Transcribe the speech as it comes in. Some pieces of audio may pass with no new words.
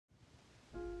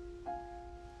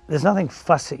There's nothing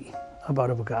fussy about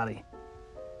a Bugatti.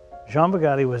 Jean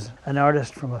Bugatti was an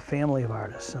artist from a family of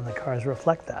artists, and the cars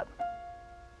reflect that.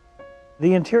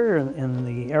 The interior in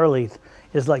the Aerolithe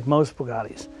is like most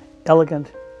Bugattis.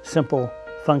 Elegant, simple,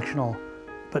 functional,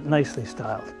 but nicely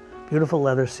styled. Beautiful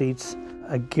leather seats,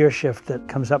 a gear shift that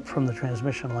comes up from the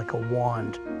transmission like a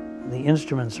wand. The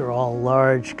instruments are all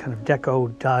large, kind of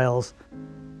deco dials.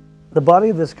 The body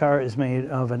of this car is made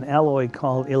of an alloy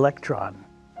called Elektron.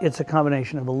 It's a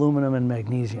combination of aluminum and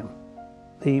magnesium.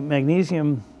 The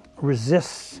magnesium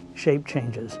resists shape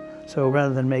changes, so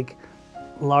rather than make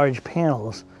large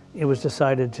panels, it was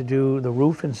decided to do the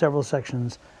roof in several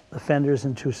sections, the fenders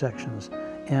in 2 sections,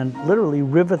 and literally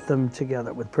rivet them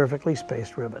together with perfectly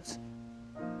spaced rivets.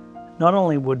 Not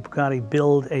only would Bugatti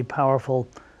build a powerful,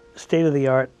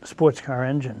 state-of-the-art sports car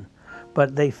engine,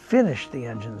 but they finished the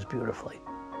engines beautifully.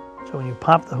 So when you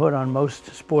pop the hood on most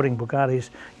sporting Bugattis,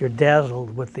 you're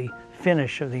dazzled with the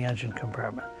finish of the engine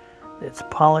compartment. It's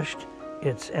polished,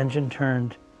 it's engine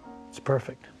turned, it's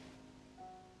perfect.